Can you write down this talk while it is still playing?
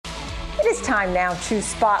is time now to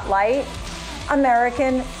spotlight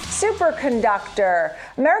American Superconductor.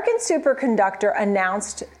 American Superconductor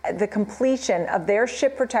announced the completion of their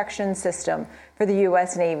ship protection system for the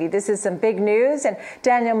U.S. Navy. This is some big news, and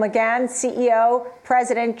Daniel McGahn, CEO,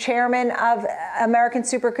 President, Chairman of American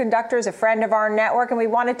Superconductor, is a friend of our network, and we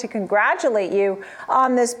wanted to congratulate you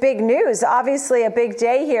on this big news. Obviously, a big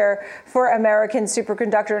day here for American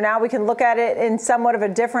Superconductor. Now we can look at it in somewhat of a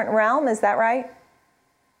different realm. Is that right?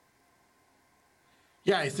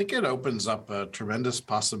 Yeah, I think it opens up a tremendous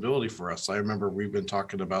possibility for us. I remember we've been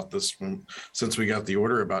talking about this since we got the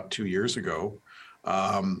order about 2 years ago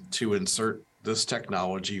to insert this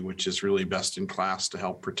technology, which is really best in class to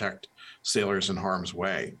help protect sailors in harm's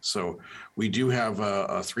way. So we do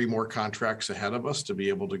have 3 more contracts ahead of us to be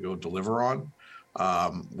able to go deliver on.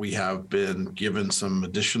 We have been given some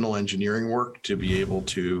additional engineering work to be able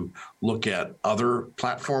to look at other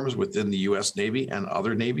platforms within the U.S. Navy and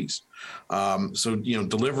other navies. So,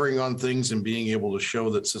 delivering on things and being able to show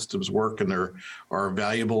that systems work and are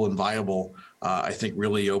valuable and viable, I think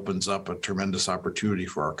really opens up a tremendous opportunity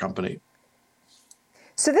for our company.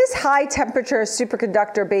 So this high temperature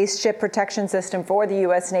superconductor-based ship protection system for the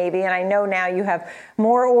U.S. Navy, and I know now you have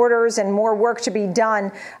more orders and more work to be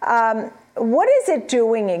done. What is it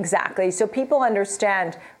doing exactly so people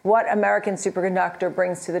understand what American Superconductor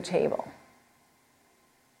brings to the table?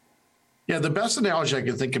 Yeah, the best analogy I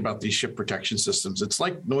can think about these ship protection systems, it's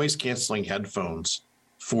like noise canceling headphones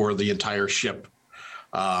for the entire ship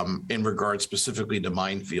in regard specifically to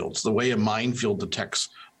minefields. The way a minefield detects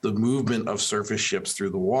the movement of surface ships through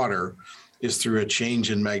the water is through a change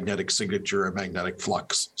in magnetic signature or magnetic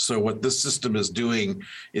flux. So what this system is doing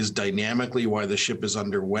is dynamically, while the ship is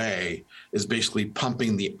underway, is basically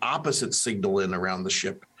pumping the opposite signal in around the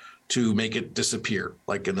ship to make it disappear,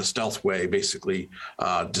 like in a stealth way, basically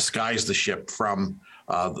disguise the ship from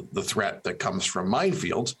the threat that comes from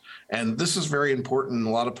minefields. And this is very important in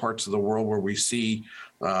a lot of parts of the world where we see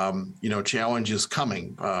challenges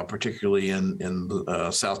coming, particularly in the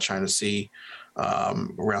South China Sea,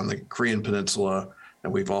 around the Korean Peninsula.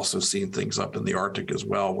 And we've also seen things up in the Arctic as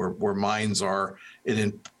well, where mines are an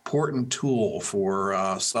important tool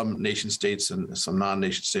for some nation states and some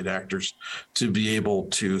non-nation state actors to be able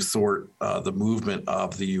to thwart the movement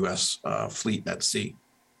of the U.S. fleet at sea.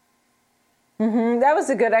 That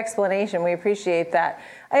was a good explanation. We appreciate that.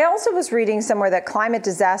 I also was reading somewhere that climate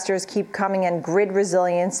disasters keep coming and grid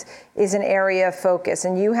resilience is an area of focus.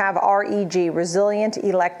 And you have REG, Resilient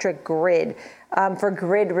Electric Grid, for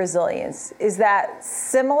grid resilience. Is that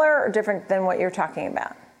similar or different than what you're talking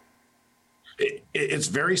about? It's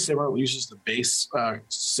very similar. It uses the base,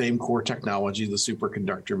 same core technology, the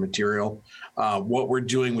superconductor material. What we're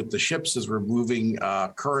doing with the ships is we're moving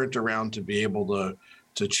current around to be able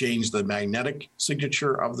to change the magnetic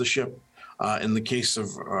signature of the ship. In the case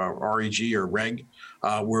of REG or REG,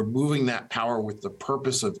 we're moving that power with the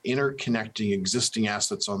purpose of interconnecting existing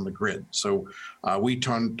assets on the grid. So we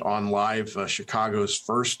turned on live Chicago's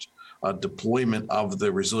first deployment of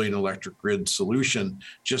the Resilient Electric Grid solution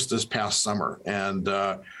just this past summer. And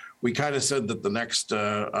we kind of said that the next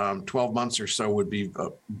 12 months or so would be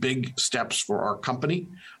big steps for our company,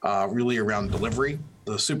 really around delivery.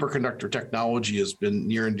 The superconductor technology has been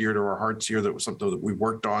near and dear to our hearts here. That was something that we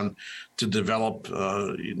worked on to develop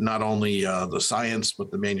not only the science, but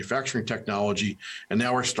the manufacturing technology. And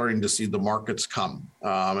now we're starting to see the markets come.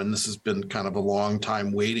 And this has been kind of a long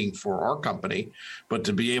time waiting for our company, but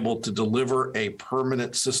to be able to deliver a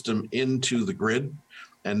permanent system into the grid,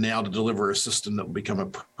 and now to deliver a system that will become a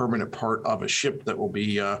permanent part of a ship that will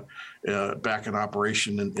be back in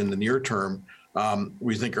operation in the near term,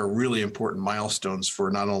 we think are really important milestones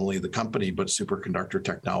for not only the company, but superconductor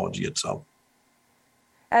technology itself.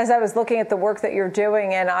 As I was looking at the work that you're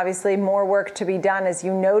doing, and obviously more work to be done, as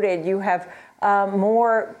you noted, you have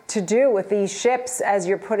more to do with these ships as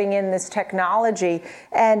you're putting in this technology.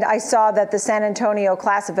 And I saw that the San Antonio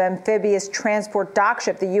class of amphibious transport dock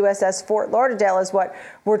ship, the USS Fort Lauderdale, is what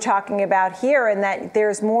we're talking about here, and that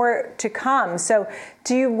there's more to come. So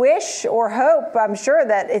do you wish or hope, I'm sure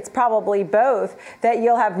that it's probably both, that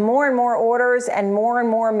you'll have more and more orders and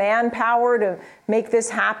more manpower to make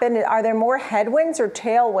this happen? Are there more headwinds or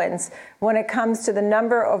tailwinds when it comes to the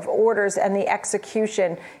number of orders and the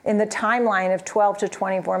execution in the timeline of 12 to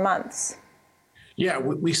 24 months? Yeah,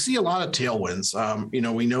 we see a lot of tailwinds.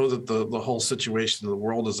 We know that the whole situation the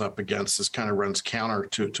world is up against this kind of runs counter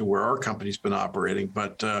to where our company's been operating.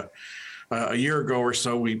 But a year ago or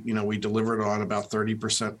so, we delivered on about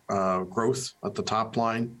 30% growth at the top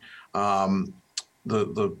line.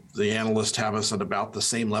 the analysts have us at about the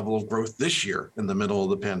same level of growth this year in the middle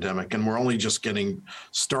of the pandemic, and we're only just getting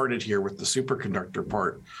started here with the superconductor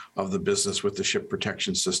part of the business with the ship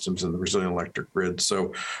protection systems and the resilient electric grid.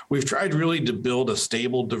 So we've tried really to build a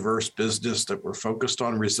stable, diverse business that we're focused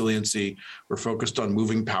on resiliency. We're focused on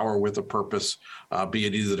moving power with a purpose, be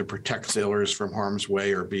it either to protect sailors from harm's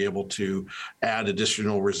way or be able to add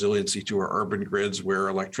additional resiliency to our urban grids where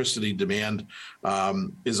electricity demand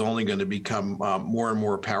is only going to become more and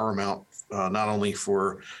more paramount, not only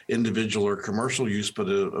for individual or commercial use, but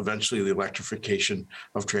eventually the electrification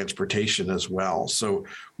of transportation as well. So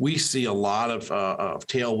we see a lot of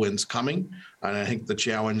tailwinds coming. And I think the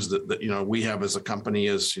challenge that we have as a company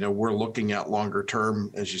is, we're looking at longer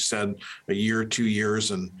term, as you said, a year, 2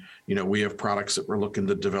 years, and we have products that we're looking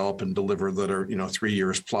to develop and deliver that are 3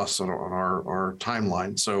 years plus on our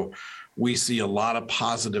timeline. So we see a lot of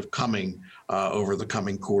positive coming over the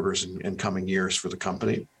coming quarters and coming years for the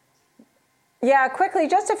company. Yeah, quickly,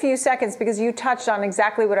 just a few seconds, because you touched on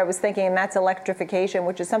exactly what I was thinking, and that's electrification,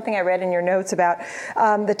 which is something I read in your notes about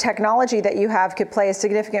the technology that you have could play a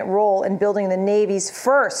significant role in building the Navy's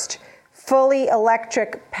first fully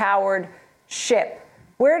electric powered ship.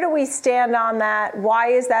 Where do we stand on that? Why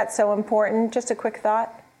is that so important? Just a quick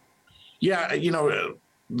thought. Yeah,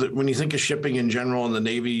 when you think of shipping in general and the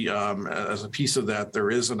Navy as a piece of that,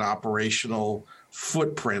 there is an operational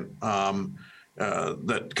footprint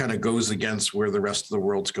that kind of goes against where the rest of the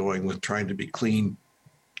world's going with trying to be clean,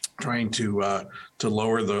 trying to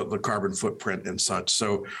lower the carbon footprint and such.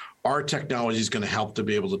 So our technology is going to help to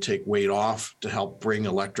be able to take weight off, to help bring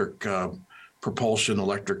electric propulsion,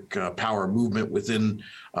 electric power movement within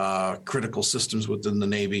critical systems within the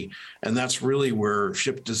Navy. And that's really where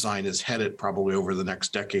ship design is headed probably over the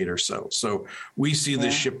next decade or so. So we see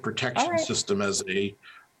this ship protection system as a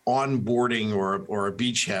onboarding or a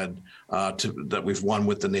beachhead that we've won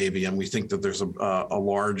with the Navy. And we think that there's a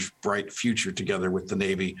large, bright future together with the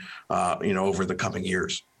Navy, over the coming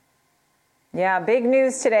years. Yeah, big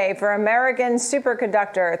news today for American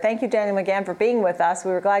Superconductor. Thank you, Daniel McGahn, for being with us.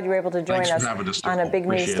 We were glad you were able to join us on a big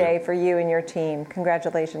news day for you and your team.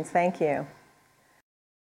 Congratulations. Thank you.